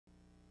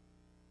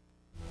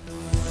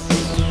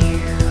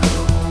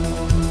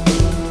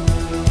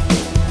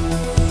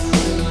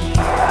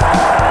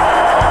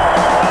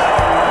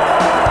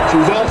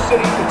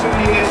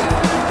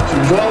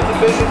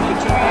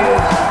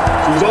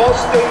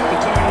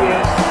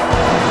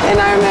And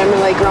I remember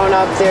like growing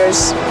up,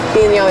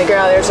 being the only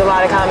girl, there's a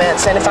lot of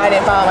comments, and if I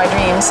didn't follow my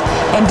dreams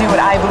and do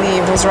what I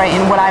believed was right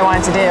and what I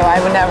wanted to do,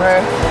 I'd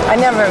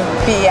never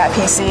be at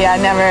PC. I'd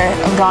never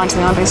have gone to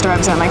the Olympics to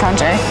represent my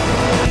country.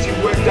 She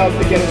worked out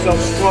to get herself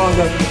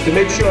stronger, to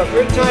make sure if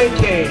her time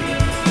came,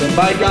 then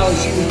by golly,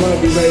 she was going to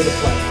be ready to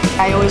play.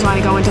 I always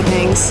want to go into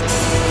things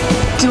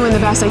doing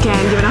the best I can,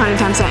 giving 110%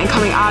 and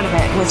coming out of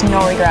it with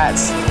no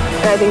regrets.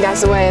 And I think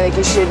that's the way like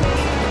you should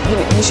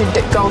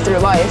go through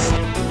life.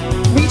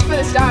 Reach for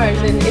the stars,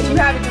 and if you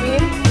have a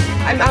dream,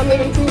 I'm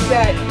living proof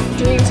that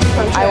dreams can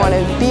come true. I want to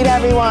beat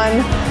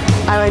everyone.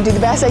 I want to do the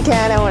best I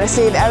can. I want to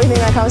save everything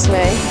that comes to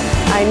me.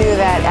 I knew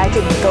that I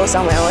could go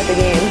somewhere with the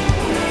game.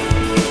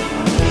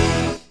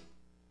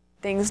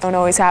 Things don't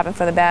always happen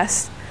for the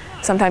best.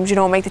 Sometimes you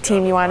don't make the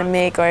team you want to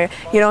make, or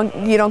you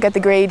don't get the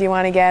grade you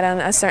want to get on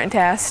a certain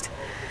test.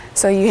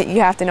 So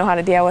you have to know how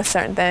to deal with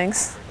certain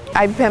things.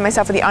 I prepare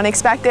myself for the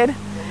unexpected,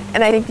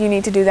 and I think you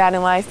need to do that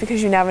in life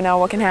because you never know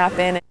what can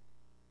happen.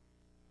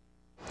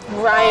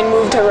 Ryan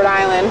moved to Rhode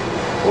Island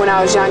when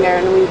I was younger,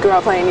 and we grew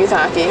up playing youth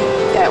hockey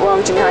at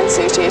Warwick Junior Hockey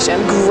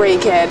Association.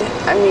 Great kid.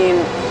 I mean,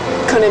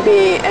 couldn't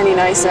be any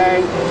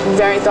nicer.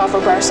 Very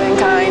thoughtful person,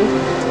 kind.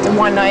 And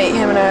one night,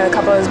 him and a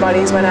couple of his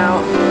buddies went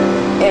out,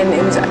 and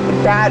it was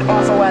bad,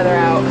 awful weather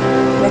out.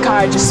 The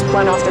car just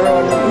went off the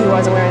road, and he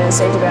wasn't wearing his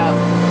safety belt.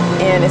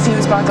 And if he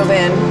was buckled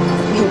in,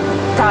 he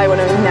probably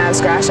wouldn't have had a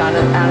scratch on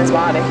his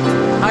body.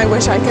 I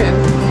wish I could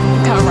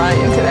tell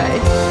Ryan today,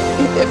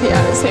 if he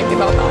had his safety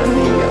belt on,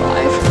 he'd be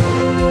alive.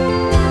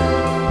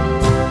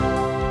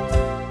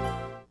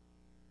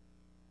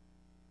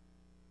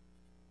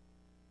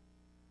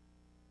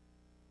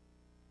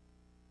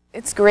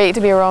 It's great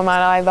to be a role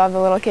model. I love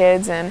the little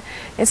kids, and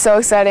it's so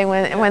exciting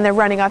when they're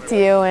running up to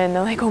you and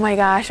they're like, oh my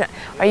gosh,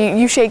 or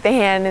you shake the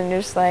hand and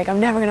you're just like, I'm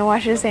never going to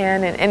wash his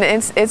hand, and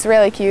it's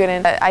really cute,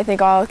 and I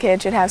think all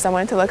kids should have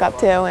someone to look up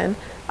to, and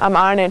I'm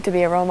honored to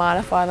be a role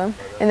model for them.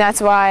 And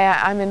that's why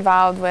I'm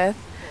involved with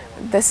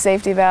the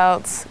safety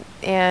belts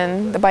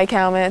and the bike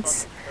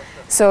helmets.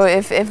 So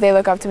if they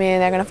look up to me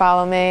and they're going to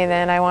follow me,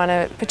 then I want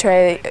to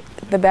portray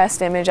the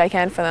best image I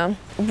can for them.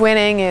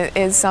 Winning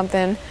is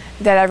something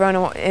that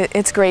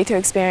it's great to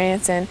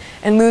experience, and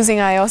losing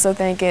I also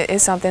think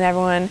is something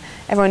everyone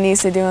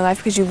needs to do in life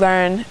because you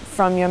learn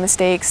from your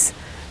mistakes.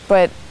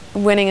 But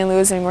winning and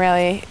losing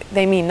really,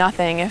 they mean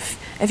nothing if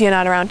you're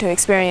not around to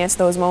experience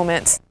those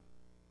moments.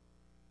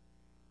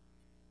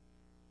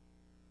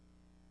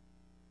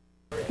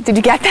 Did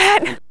you get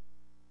that?